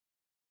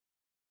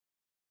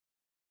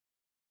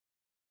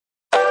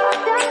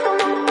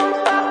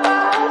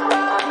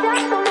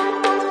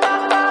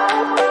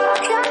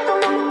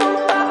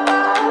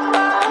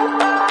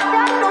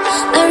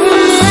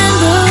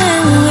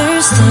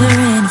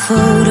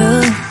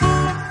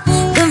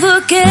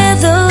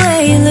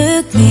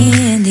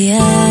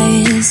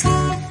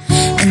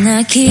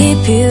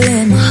keep you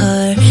in my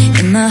heart.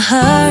 In my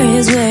heart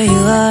is where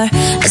you are.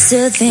 I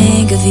still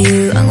think of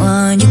you, I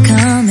want you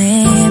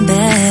coming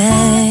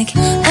back.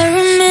 I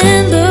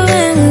remember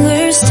when we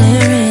were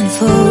staring at a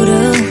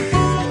photo.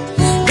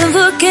 Don't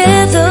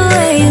forget the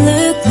way you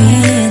look me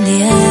in the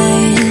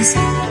eyes.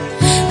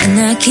 And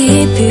I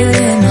keep you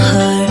in my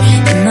heart.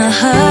 In my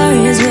heart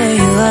is where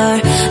you are.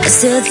 I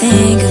still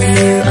think of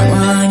you, I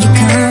want you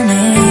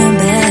coming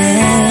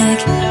back.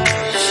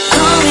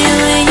 Call me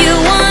when you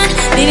want,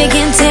 baby, I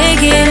can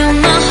take it on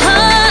my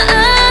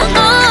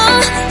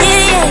heart.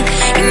 Yeah, yeah,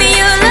 give me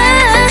your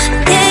love,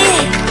 yeah,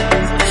 yeah.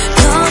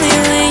 Call me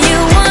when you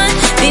want,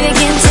 baby, I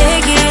can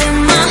take it on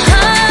my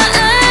heart.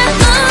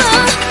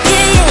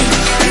 Yeah, yeah,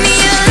 give me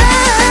your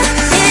love,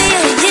 yeah,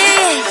 yeah,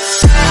 yeah.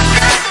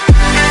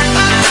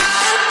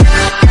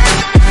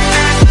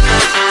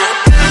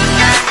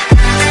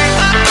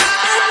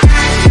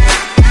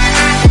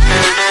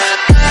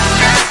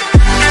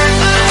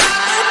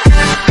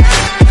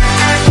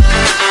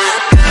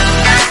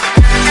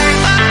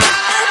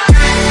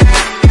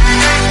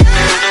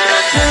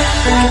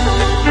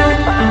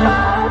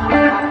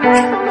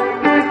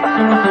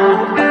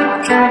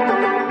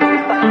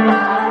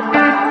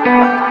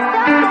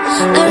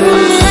 I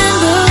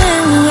remember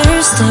when we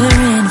were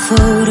staring at a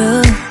photo.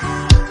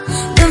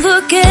 Don't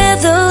forget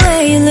the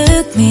way you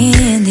look me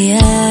in the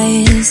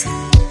eyes.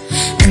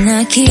 And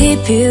I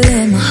keep you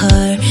in my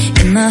heart.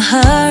 In my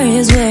heart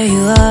is where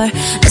you are.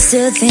 I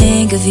still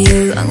think of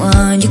you, I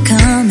want you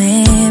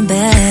coming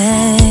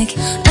back.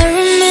 I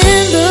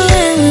remember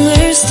when we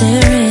were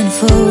staring at a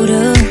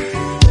photo.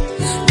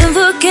 Don't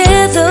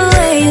forget the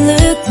way you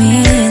look me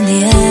in the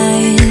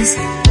eyes.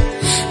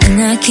 And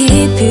I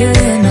keep you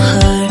in my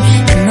heart.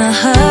 In my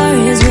heart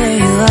is where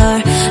you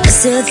are. I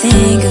still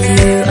think of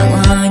you, I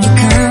want you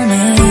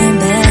coming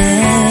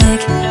back.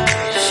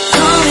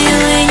 Call me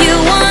when you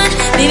want,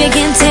 baby, I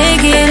can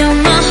take it on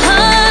my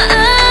heart.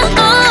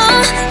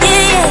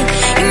 Yeah, yeah,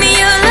 give me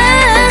your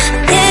love,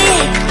 yeah,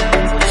 yeah.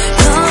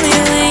 Call me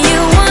when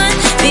you want,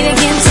 baby, I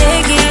can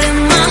take it on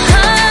my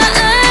heart.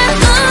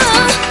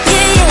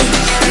 Yeah, yeah,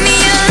 give me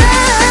your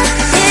love,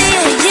 yeah,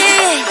 yeah,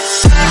 yeah.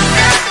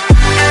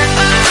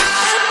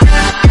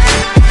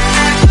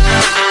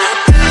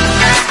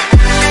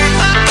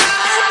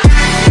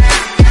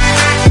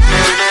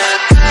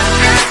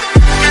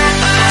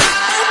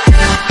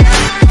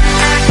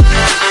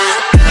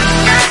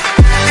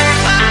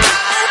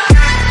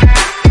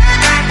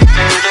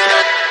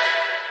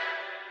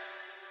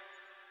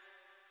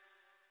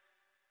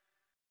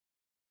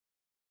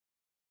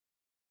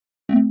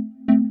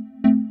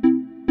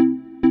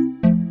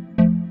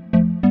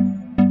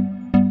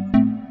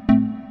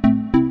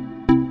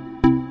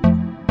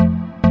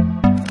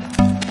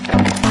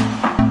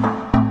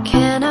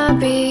 Can I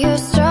be your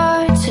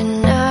star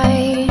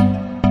tonight?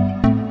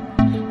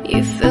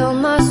 You fill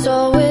my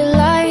soul with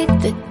light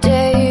the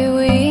day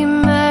we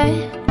met.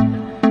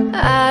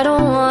 I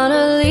don't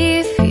wanna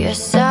leave your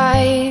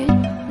side,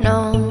 no.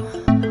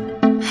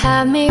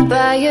 Have me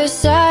by your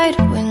side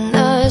when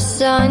the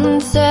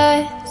sun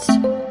sets.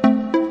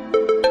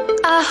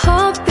 I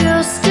hope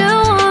you'll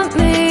still want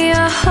me.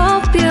 I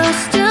hope you'll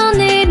still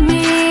need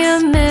me a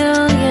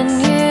million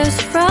years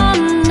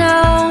from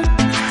now.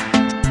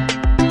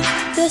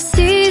 The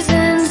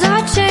seasons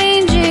are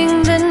changing,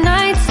 the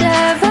nights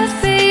ever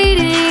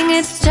fading.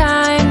 It's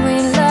time we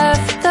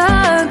left the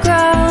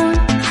ground.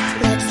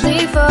 Let's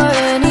leave for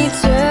an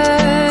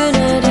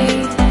eternity.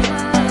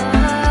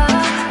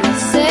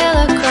 Let's sail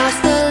across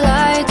the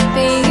lights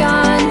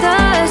beyond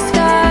the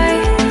sky.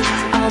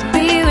 I'll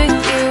be with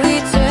you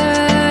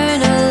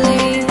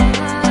eternally.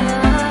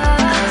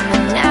 I'm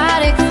an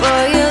addict for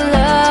your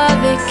love.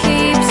 It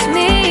keeps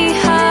me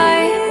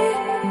high,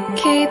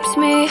 keeps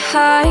me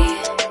high.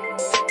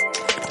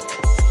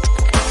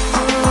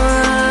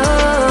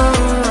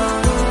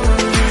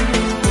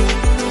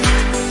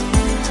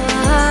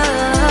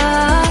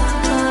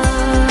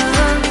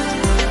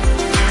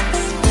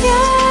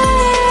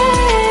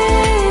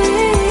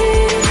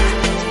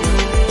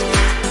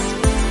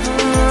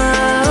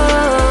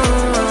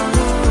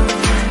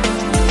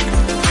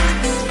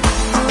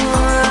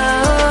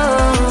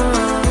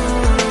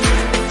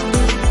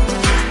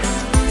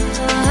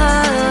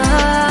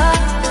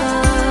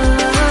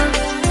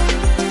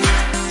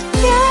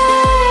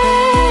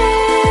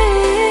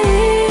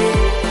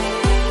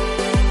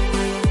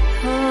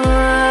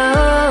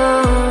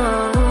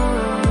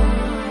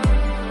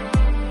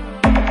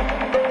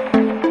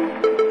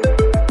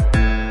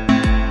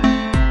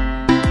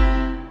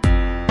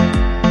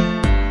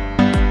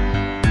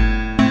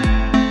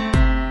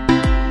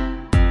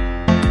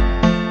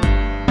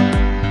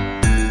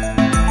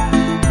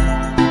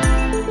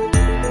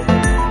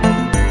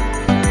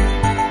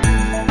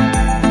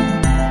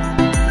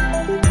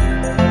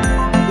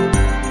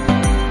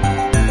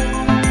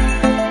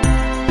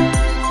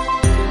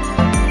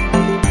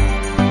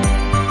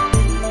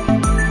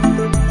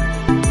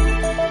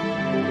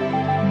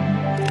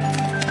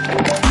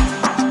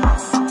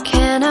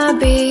 Can I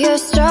be your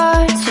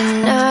star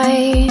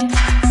tonight?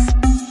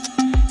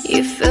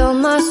 You fill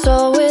my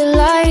soul with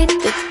light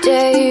the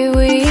day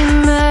we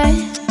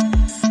met.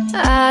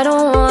 I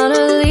don't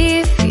wanna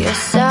leave your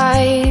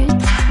side,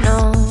 no.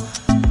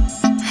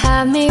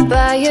 Have me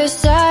by your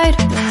side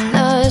when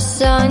the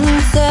sun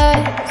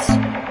sets.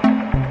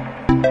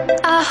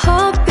 I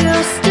hope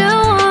you'll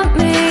still want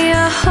me,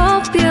 I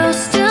hope you'll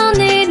still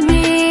need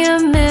me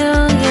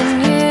 1,000,000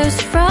 years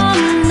from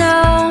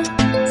now.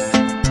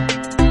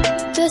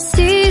 The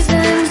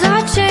seasons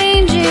are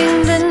changing,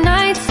 the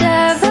nights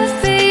ever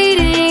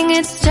fading.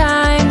 It's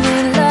time we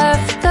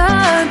left the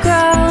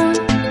ground.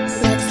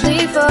 Let's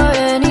leave for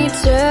an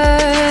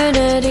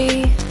eternity.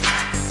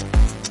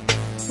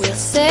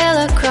 We'll sail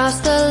across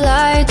the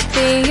lights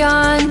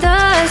beyond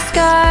the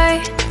sky.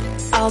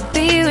 I'll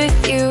be with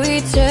you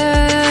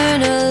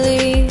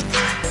eternally.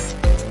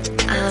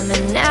 I'm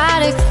an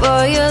addict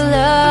for your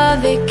love,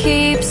 it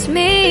keeps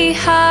me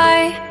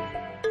high,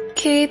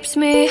 keeps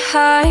me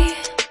high.